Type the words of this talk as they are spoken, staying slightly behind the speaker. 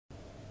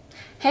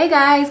Hey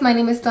guys, my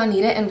name is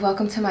Donita and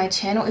welcome to my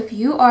channel. If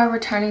you are a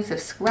returning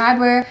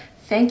subscriber,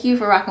 thank you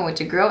for rocking with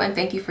your girl and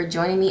thank you for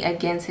joining me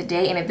again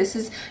today. And if this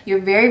is your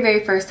very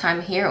first time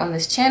here on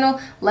this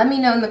channel, let me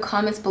know in the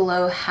comments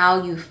below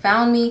how you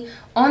found me.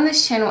 On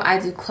this channel, I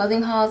do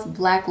clothing hauls,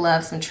 black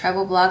love, some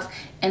travel vlogs,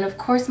 and of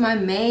course my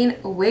main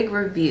wig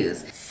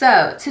reviews.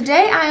 So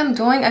today I am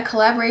doing a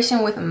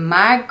collaboration with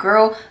my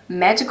girl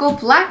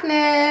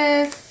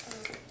Magikalblackness.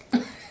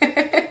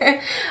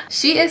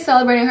 She is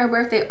celebrating her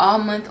birthday all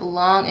month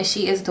long and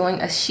she is doing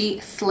a She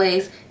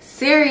Slays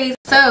series.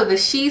 So the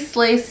She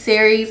Slays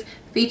series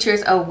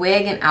features a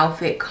wig and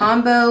outfit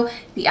combo.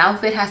 The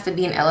outfit has to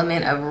be an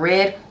element of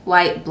red,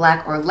 white,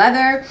 black, or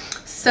leather.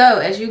 So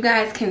as you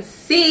guys can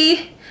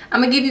see,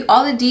 I'm gonna give you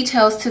all the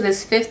details to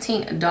this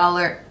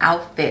 $15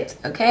 outfit,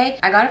 okay?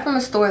 I got it from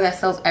a store that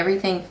sells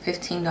everything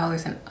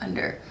 $15 and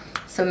under.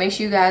 So make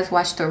sure you guys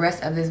watch the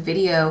rest of this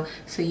video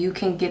so you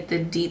can get the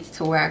deets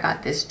to where I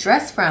got this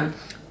dress from.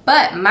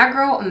 But my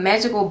girl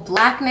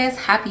Magikalblackness,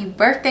 happy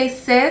birthday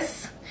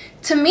sis.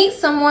 To meet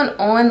someone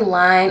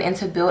online and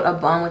to build a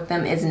bond with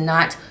them is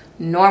not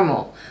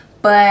normal.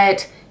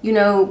 But you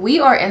know, we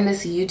are in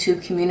this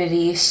YouTube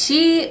community.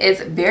 She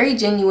is very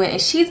genuine and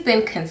she's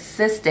been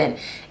consistent.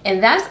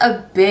 And that's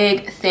a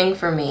big thing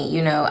for me,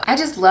 you know. I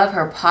just love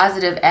her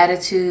positive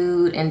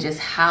attitude and just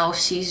how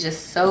she's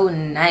just so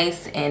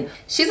nice. And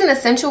she's an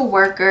essential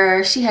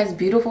worker. She has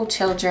beautiful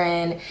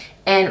children.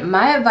 And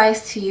my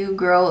advice to you,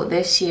 girl,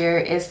 this year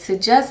is to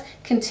just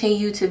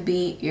continue to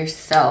be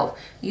yourself.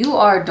 You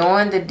are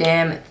doing the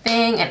damn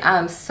thing and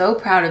I'm so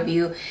proud of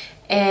you.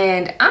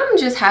 And I'm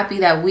just happy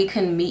that we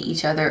can meet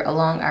each other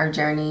along our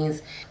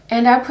journeys.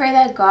 And I pray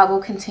that God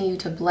will continue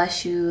to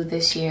bless you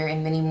this year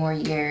and many more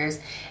years.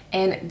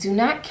 And do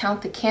not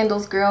count the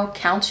candles, girl.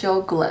 Count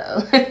your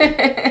glow.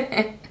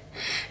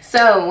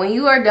 So when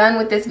you are done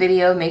with this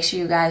video, make sure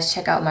you guys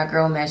check out my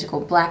girl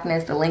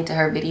Magikalblackness. The link to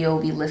her video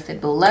will be listed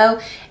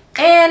below.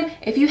 And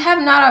if you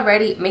have not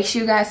already, make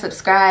sure you guys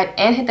subscribe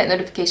and hit that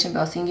notification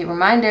bell so you can get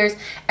reminders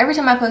every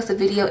time I post a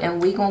video.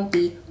 And we gonna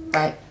be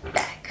right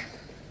back.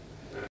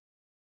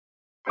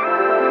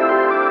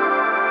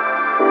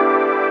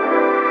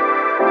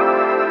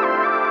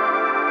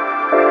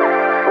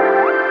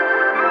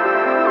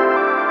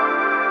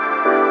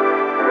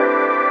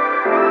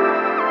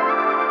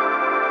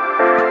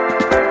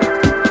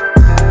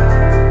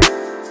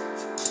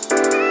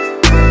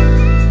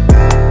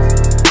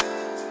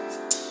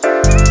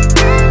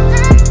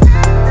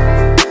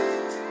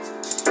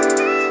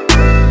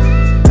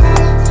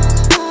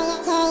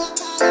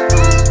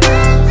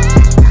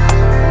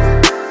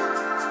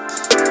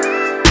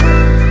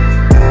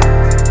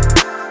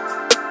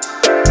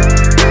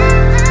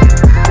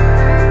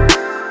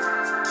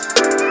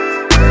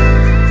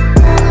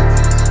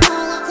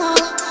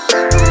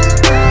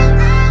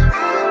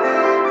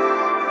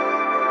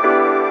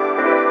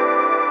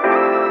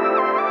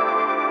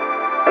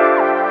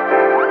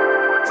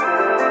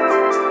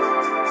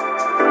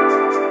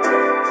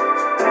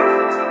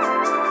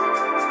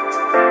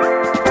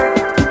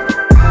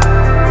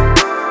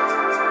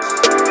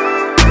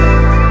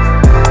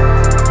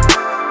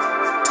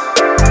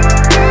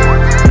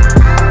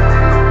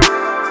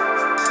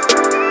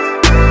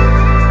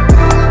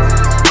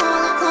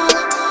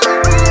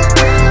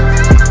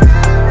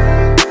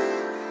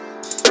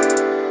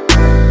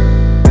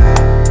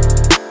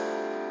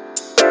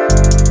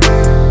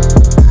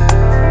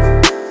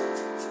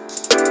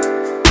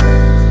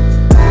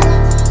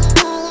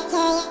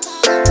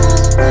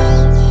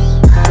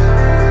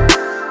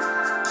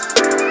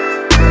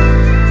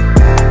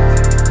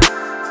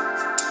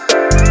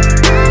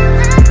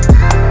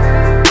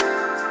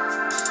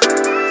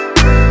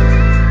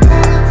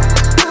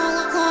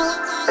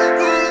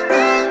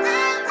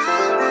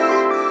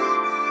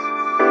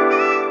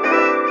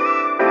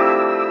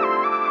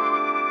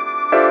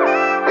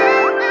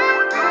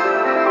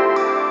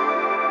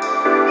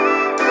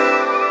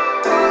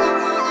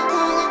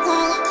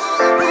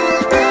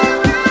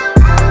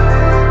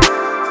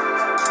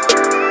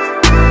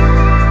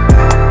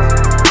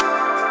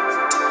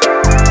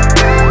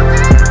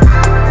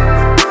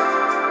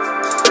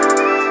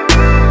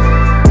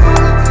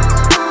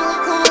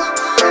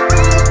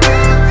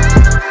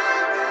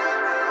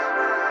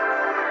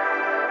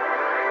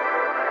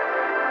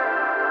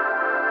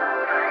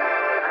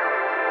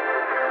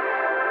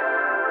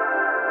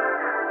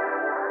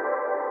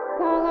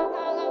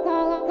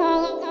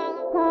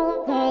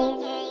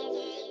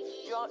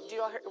 Do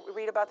you all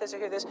read about this or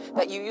hear this?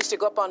 That you used to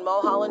go up on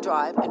Mulholland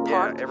Drive and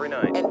park every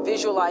night and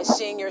visualize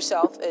seeing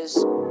yourself as...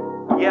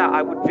 Yeah,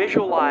 I would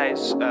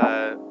visualize,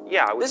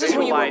 This is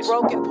when you were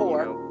broke and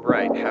poor. You know,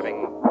 right,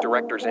 having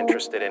directors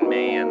interested in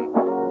me and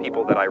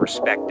people that I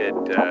respected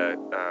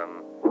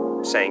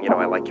saying, you know,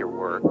 I like your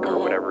work or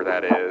whatever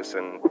that is.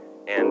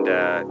 And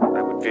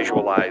I would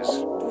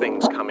visualize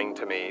things coming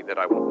to me that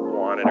I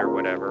wanted or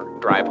whatever.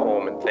 Drive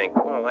home and think,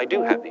 well, I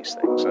do have these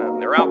things.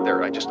 They're out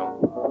there. I just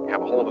don't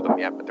have a hold of them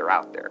yet, but they're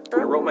out there.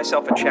 I wrote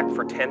myself a check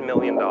for $10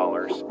 million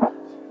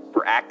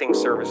for acting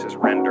services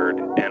rendered,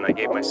 and I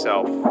gave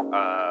myself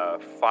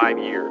 5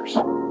 years,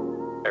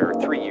 or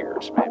 3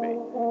 years maybe,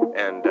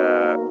 and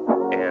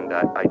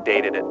I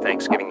dated it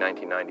Thanksgiving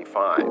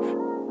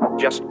 1995.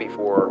 Just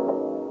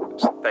before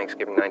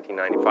Thanksgiving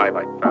 1995,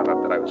 I found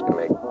out that I was going to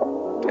make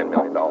 $10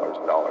 million.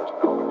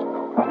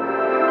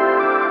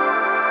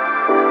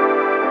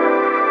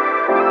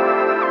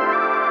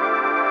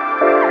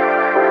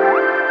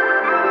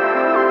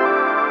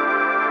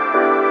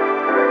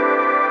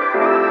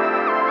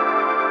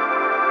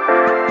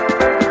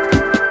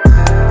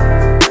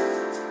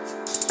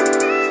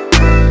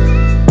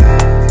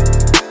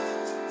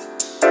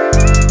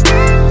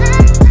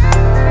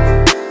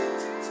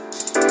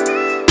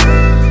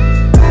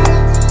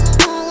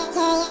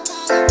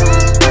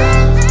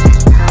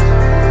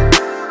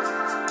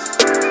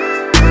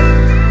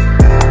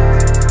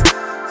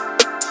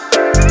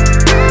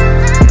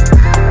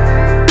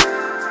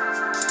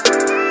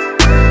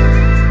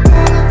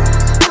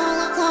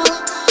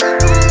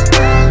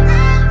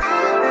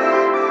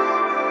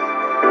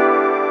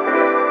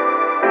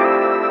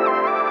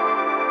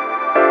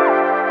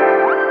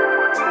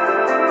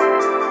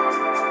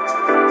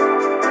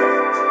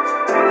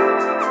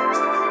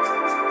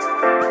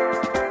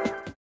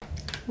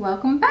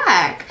 Welcome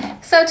back.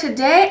 So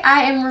today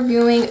I am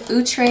reviewing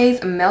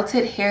Outre's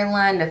Melted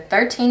Hairline, the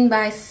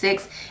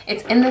 13x6.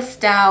 It's in the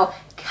style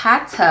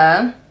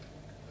Katya,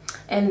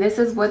 and this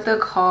is what the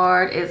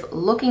card is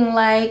looking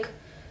like.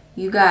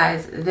 You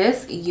guys,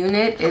 this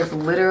unit is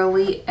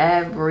literally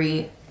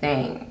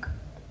everything.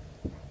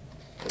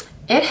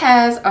 It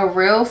has a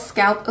real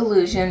scalp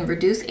illusion,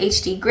 reduced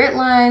HD grit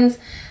lines,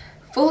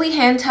 fully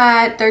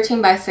hand-tied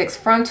 13x6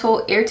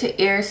 frontal,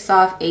 ear-to-ear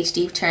soft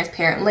HD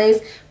transparent lace,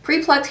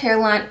 pre-plucked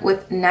hairline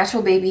with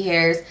natural baby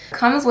hairs,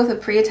 comes with a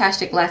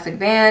pre-attached elastic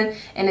band,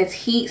 and it's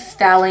heat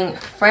styling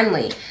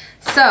friendly.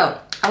 So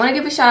I want to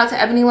give a shout out to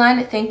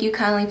Ebonyline. Thank you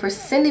kindly for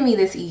sending me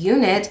this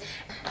unit.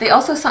 They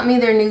also sent me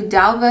their new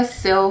Divas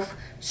Silk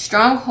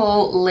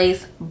Stronghold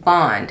Lace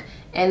Bond,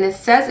 and it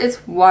says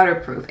it's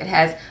waterproof. It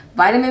has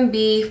vitamin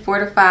B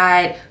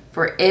fortified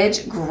for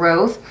edge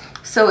growth.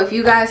 So if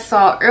you guys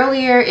saw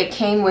earlier, it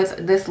came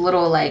with this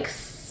little like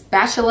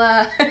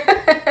spatula,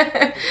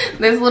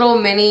 this little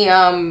mini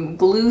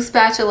glue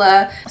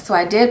spatula. So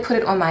I did put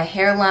it on my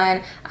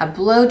hairline. I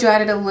blow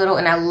dried it a little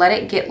and I let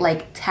it get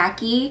like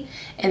tacky,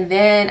 and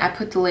then I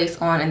put the lace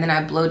on and then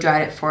I blow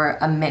dried it for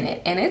a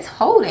minute, and it's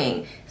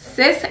holding.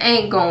 Sis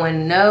ain't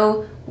going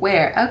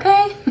nowhere,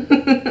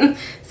 okay?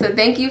 So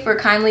thank you for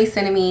kindly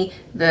sending me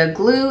the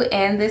glue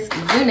and this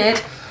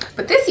unit.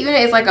 But this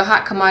unit is like a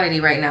hot commodity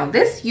right now.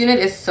 This unit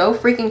is so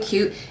freaking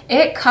cute.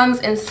 It comes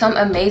in some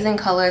amazing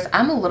colors.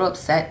 I'm a little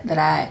upset that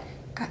I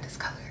got this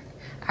color.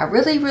 I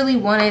really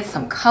wanted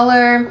some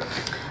color.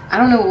 I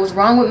don't know what was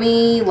wrong with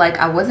me. Like,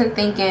 I wasn't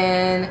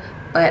thinking,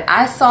 but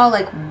I saw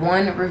like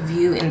one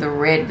review in the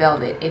red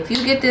velvet. If you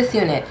get this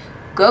unit,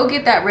 go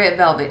get that red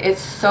velvet. It's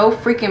so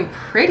freaking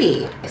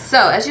pretty.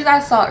 So as you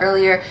guys saw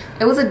earlier,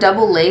 it was a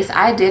double lace.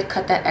 I did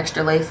cut that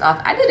extra lace off.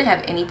 I didn't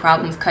have any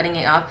problems cutting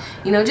it off.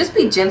 You know, just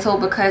be gentle,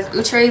 because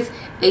Outre's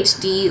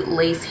HD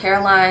lace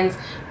hairlines,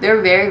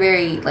 they're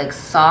very like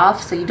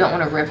soft, so you don't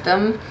want to rip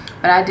them.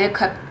 But I did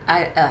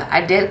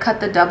cut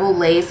the double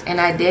lace,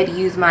 and I did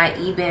use my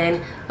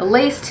Ebin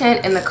lace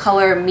tint in the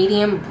color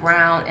medium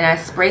brown, and I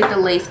sprayed the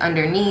lace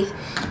underneath,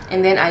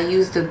 and then I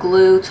used the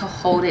glue to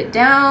hold it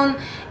down.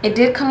 It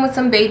did come with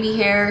some baby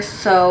hairs,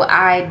 so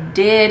I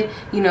did,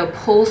 you know,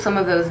 pull some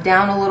of those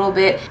down a little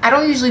bit. I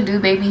don't usually do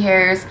baby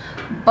hairs,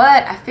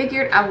 but I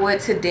figured I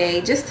would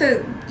today, just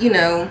to, you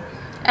know,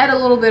 add a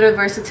little bit of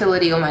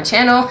versatility on my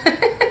channel.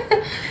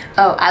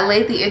 Oh, I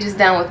laid the edges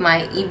down with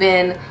my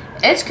Ebin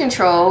edge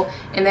control,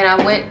 and then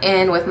I went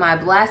in with my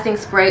blasting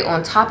spray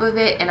on top of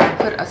it, and I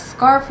put a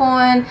scarf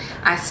on.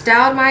 I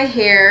styled my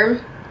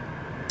hair.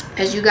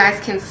 As you guys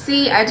can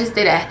see, I just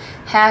did a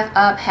half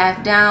up,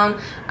 half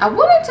down. I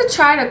wanted to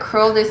try to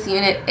curl this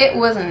unit. It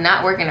was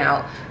not working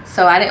out,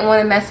 so I didn't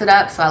want to mess it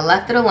up, so I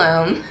left it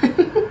alone.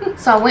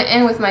 So I went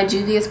in with my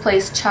Juvia's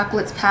Place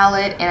Chocolates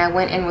palette, and I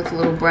went in with a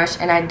little brush,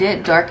 and I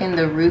did darken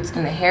the roots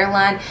in the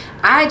hairline.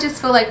 I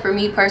just feel like, for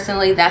me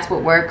personally, that's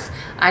what works.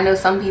 I know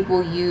some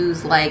people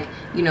use, like,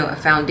 you know, a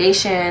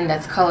foundation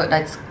that's colored,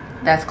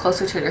 that's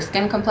closer to their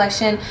skin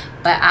complexion,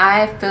 but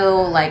I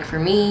feel like, for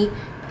me,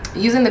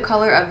 using the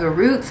color of the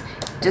roots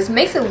just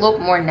makes it look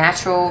more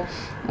natural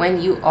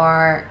when you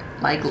are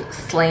like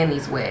slaying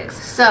these wigs.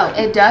 So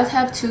it does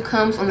have two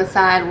combs on the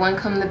side, one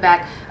comb in the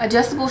back,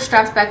 adjustable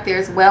straps back there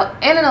as well,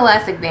 and an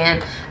elastic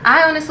band.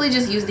 I honestly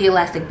just use the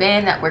elastic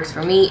band. That works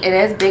for me. It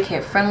is big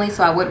head friendly,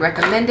 so I would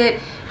recommend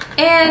it.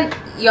 And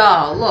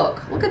y'all,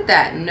 look at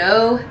that.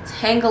 No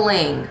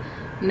tangling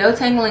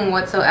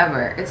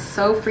whatsoever. It's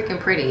so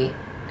freaking pretty.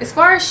 As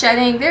far as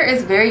shedding, there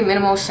is very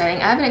minimal shedding.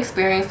 I haven't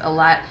experienced a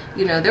lot.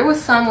 You know, there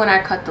was some when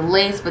I cut the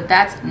lace, but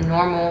that's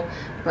normal.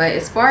 But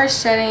as far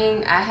as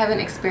shedding, I haven't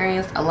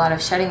experienced a lot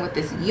of shedding with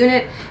this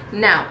unit.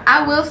 Now,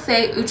 I will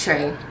say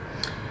Outre,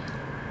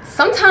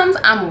 sometimes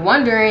I'm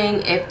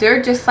wondering if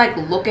they're just like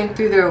looking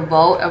through their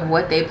vault of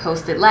what they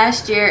posted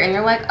last year and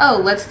they're like,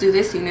 oh, let's do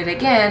this unit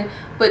again,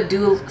 but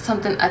do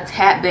something a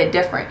tad bit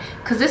different.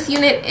 Because this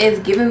unit is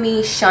giving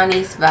me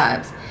Shanice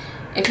vibes.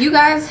 If you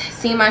guys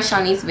see my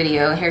Shanice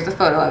video, here's a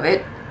photo of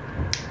it.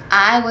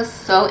 I was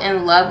so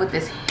in love with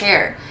this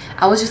hair.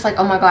 I was just like,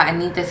 oh my god, I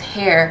need this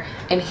hair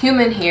in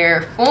human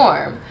hair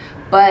form.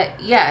 But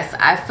yes,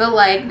 I feel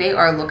like they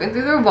are looking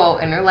through their vault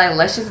and they're like,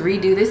 let's just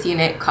redo this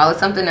unit, call it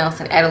something else,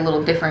 and add a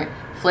little different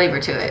flavor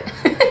to it.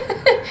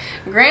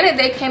 Granted,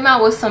 they came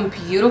out with some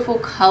beautiful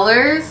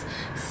colors,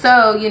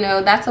 so you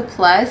know, that's a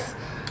plus.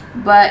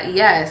 But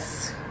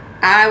yes,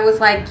 I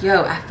was like,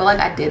 yo, I feel like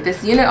I did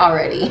this unit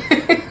already.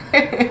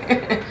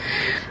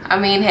 I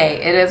mean,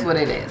 hey, it is what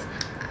it is.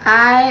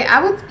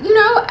 I would, you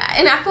know,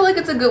 and I feel like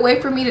it's a good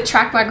way for me to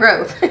track my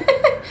growth.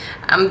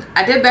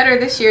 I did better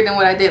this year than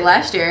what I did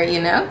last year,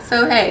 you know,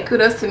 so hey,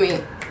 kudos to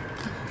me.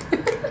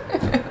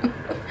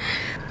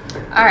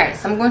 All right,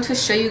 so I'm going to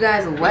show you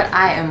guys what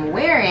I am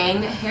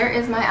wearing. Here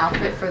is my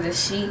outfit for the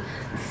She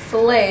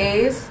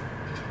Slays.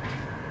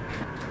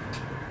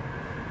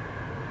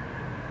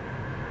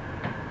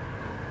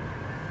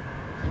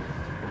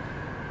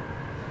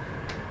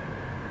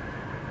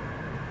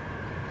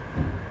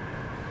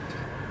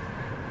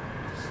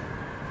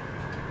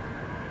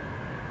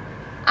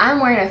 I'm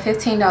wearing a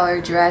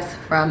 $15 dress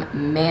from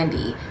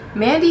Mandy.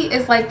 Mandy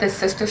is like the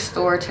sister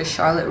store to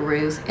Charlotte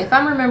Russe. If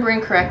I'm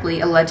remembering correctly,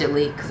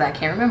 allegedly, because I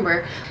can't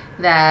remember,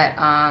 that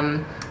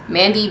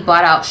Mandy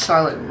bought out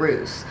Charlotte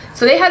Russe.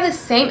 So they have the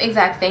same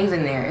exact things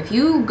in there. If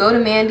you go to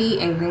Mandy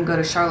and then go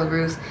to Charlotte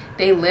Russe,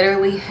 they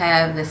literally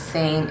have the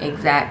same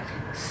exact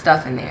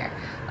stuff in there.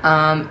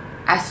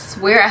 I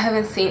swear I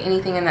haven't seen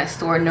anything in that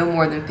store no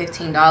more than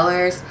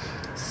 $15.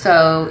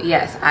 So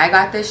yes, I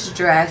got this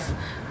dress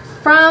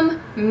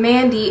from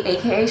Mandy,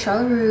 aka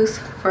Charlotte Russe,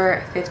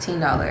 for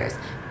 $15.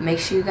 Make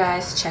sure you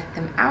guys check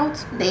them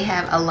out. They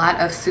have a lot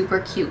of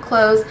super cute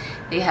clothes.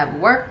 They have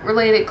work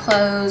related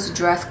clothes,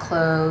 dress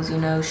clothes, you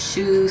know,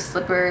 shoes,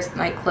 slippers,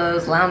 night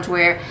clothes,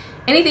 loungewear,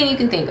 anything you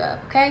can think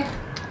of, okay?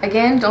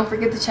 Again, don't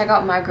forget to check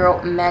out my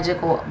girl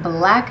Magical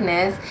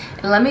Blackness,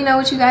 and let me know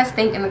what you guys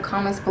think in the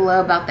comments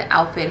below about the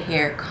outfit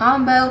hair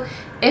combo.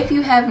 If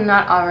you have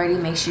not already,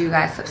 make sure you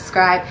guys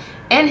subscribe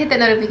and hit that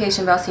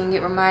notification bell so you can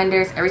get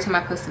reminders every time I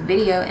post a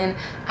video, and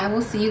I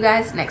will see you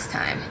guys next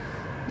time.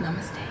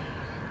 Namaste.